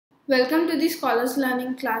Welcome to the Scholars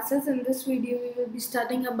Learning classes. In this video, we will be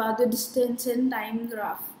studying about the distance and time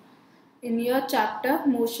graph in your chapter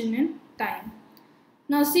Motion in Time.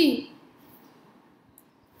 Now see,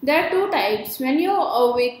 there are two types. When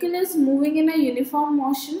your vehicle is moving in a uniform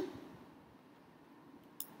motion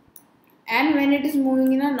and when it is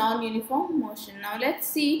moving in a non-uniform motion. Now let's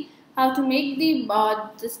see how to make the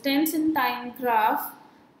distance and time graph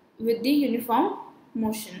with the uniform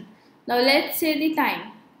motion. Now let's say the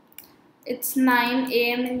time. It's 9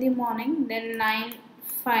 a.m. in the morning, then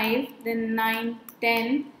 9:05, then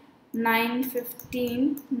 9:10,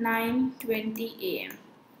 9:15, 9:20 a.m.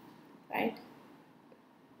 Right?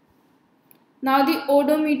 Now the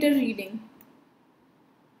odometer reading.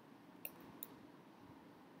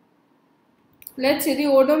 Let's say the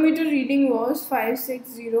odometer reading was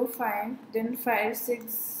 5605, then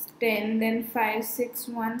 5610, then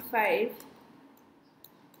 5615,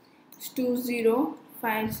 20.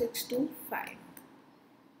 5625.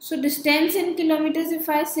 So distance in kilometers, if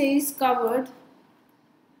I say, is covered.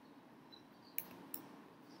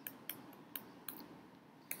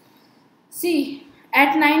 See,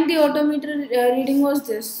 at 9 the odometer reading was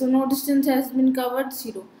this, so no distance has been covered,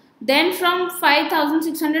 0. Then from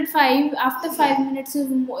 5605, after 5 minutes it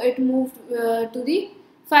moved to the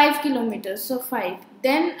 5 kilometers, so 5.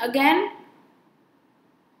 Then again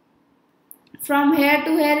from here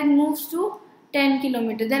to here it moves to 10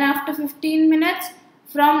 kilometers. Then after 15 minutes,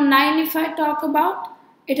 from 9 if I talk about,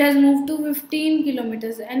 it has moved to 15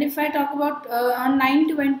 kilometers. And if I talk about on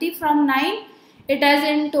 9:20, from 9 it has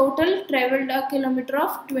in total traveled a kilometer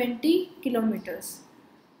of 20 kilometers.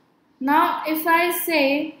 Now if I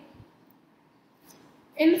say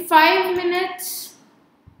in 5 minutes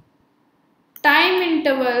time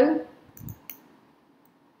interval,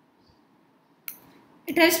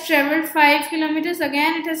 it has traveled 5 kilometers.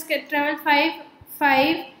 Again it has traveled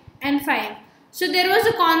 5 and 5. So there was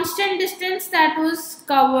a constant distance that was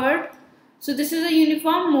covered. So this is a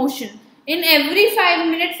uniform motion. In every 5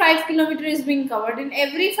 minutes 5 kilometers is being covered. In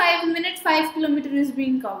every 5 minutes 5 kilometers is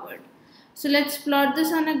being covered. So let's plot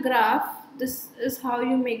this on a graph. This is how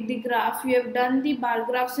you make the graph. You have done the bar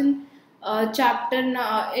graphs in chapter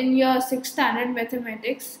in your 6th standard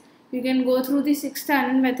mathematics. You can go through the 6th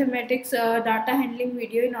standard mathematics data handling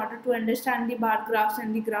video in order to understand the bar graphs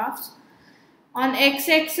and the graphs. On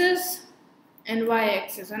x-axis and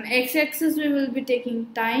y-axis. On x-axis we will be taking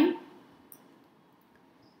time,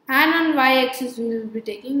 and on y-axis we will be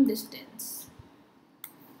taking distance.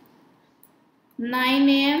 9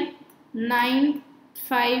 a.m.,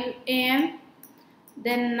 9:05 a.m.,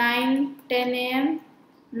 then 9:10 a.m.,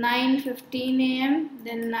 9:15 a.m.,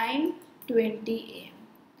 then 9:20 a.m.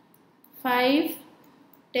 5,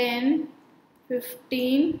 10,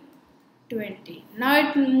 15, 20. Now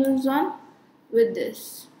it moves on with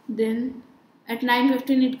this. Then at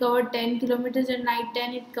 9:15 it covered 10 kilometers, at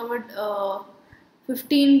 9:10 it covered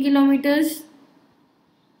 15 kilometers.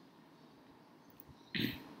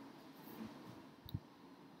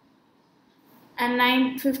 And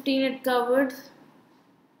 9:15 it covered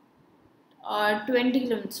 20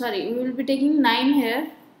 kilometers. Sorry, we will be taking 9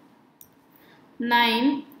 here.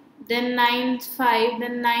 9. Then 9:05,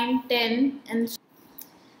 then 9:10, and so.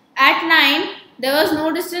 At 9 there was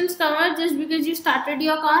no distance covered just because you started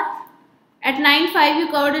your car. At 9:05 you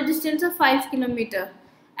covered a distance of 5 kilometers.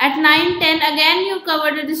 At 9:10 again you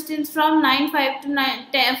covered a distance from 9:05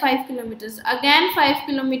 to 5 kilometers. Again 5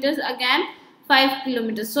 kilometers, again 5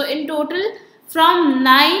 kilometers. So in total from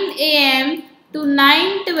 9 a.m. to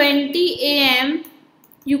 9:20 a.m.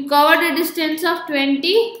 you covered a distance of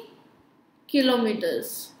 20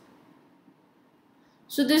 kilometers.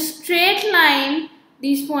 So this straight line,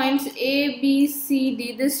 these points A, B, C, D,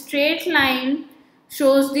 this straight line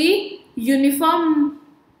shows the uniform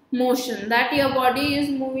motion, that your body is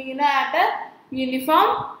moving at a uniform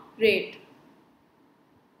rate.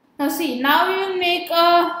 Now see, now we will make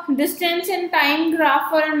a distance and time graph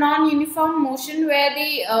for a non-uniform motion where the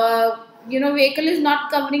vehicle is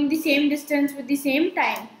not covering the same distance with the same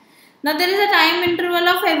time. Now there is a time interval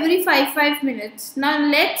of every 5 minutes. Now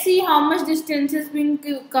let's see how much distance is being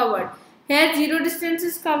covered. Here 0 distance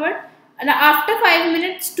is covered, and after 5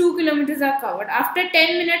 minutes 2 kilometers are covered. After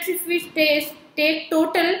 10 minutes if we take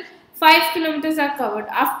total 5 kilometers are covered.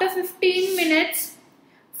 After 15 minutes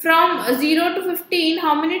from 0 to 15,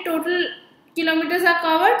 how many total kilometers are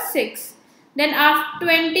covered? 6. Then after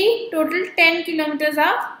 20, total 10 kilometers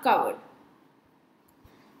are covered.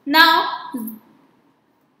 Now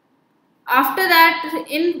after that,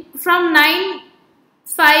 from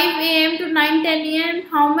 9:05 a.m. to 9:10 a.m.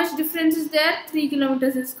 how much difference is there? 3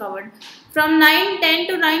 kilometers is covered. From 9:10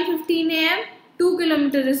 to 9:15 a.m. 2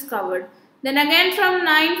 kilometers is covered. Then again from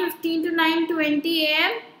 9:15 to 9:20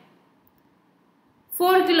 am,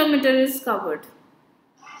 4 kilometers is covered.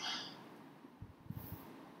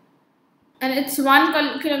 And it's 1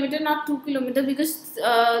 kilometer, not 2 kilometer, because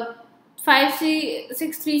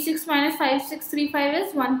 5636 minus 5635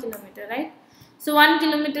 is 1 kilometer, right? So 1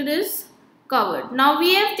 kilometer is covered. Now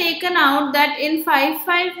we have taken out that in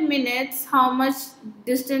 5 minutes how much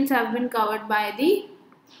distance have been covered by the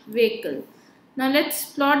vehicle. Now let's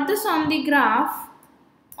plot this on the graph.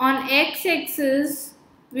 On x-axis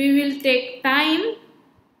we will take time,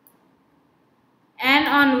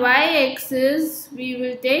 and on y-axis we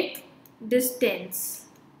will take distance.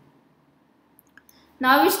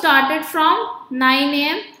 Now we started from 9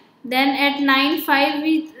 am, then at 9:05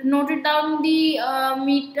 we noted down the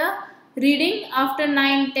meter reading. After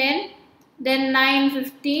 9:10, then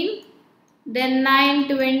 9:15, then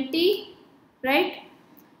 9:20, right?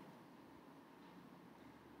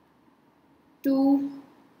 2,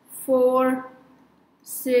 4,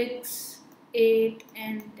 6, 8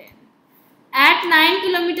 and 10. At 9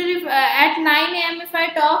 kilometer, at 9 am if I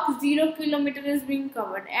talk, 0 kilometer is being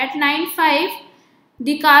covered. At 9:05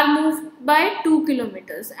 the car moved by 2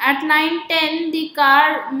 kilometers. At 9:10 the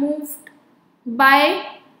car moved by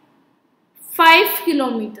 5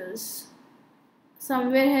 kilometers.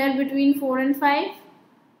 Somewhere here between 4 and 5.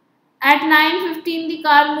 At 9:15 the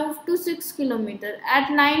car moved to 6 kilometers. At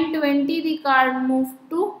 9:20 the car moved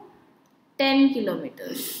to 10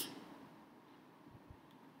 kilometers.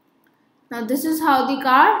 Now this is how the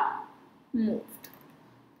car moved.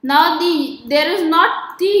 Now there is not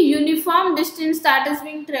the uniform distance that is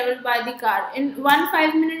being traveled by the car. In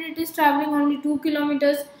 5 minute it is traveling only 2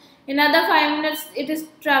 kilometers. In other 5 minutes it is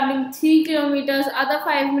traveling 3 kilometers. Other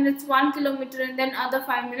 5 minutes 1 kilometer, and then other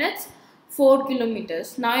 5 minutes 4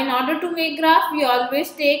 kilometers. Now in order to make graph, we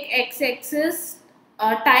always take x-axis,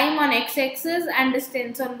 time on x-axis and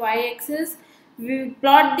distance on y-axis. We will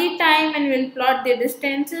plot the time and we will plot the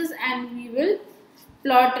distances, and we will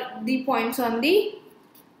plot the points on the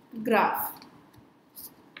graph.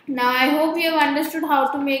 Now I hope you have understood how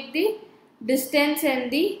to make the distance and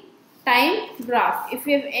the time graph. If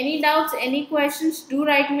you have any doubts, any questions, do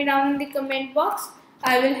write me down in the comment box.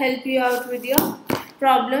 I will help you out with your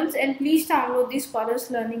problems, and please download the Scholars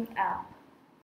Learning app.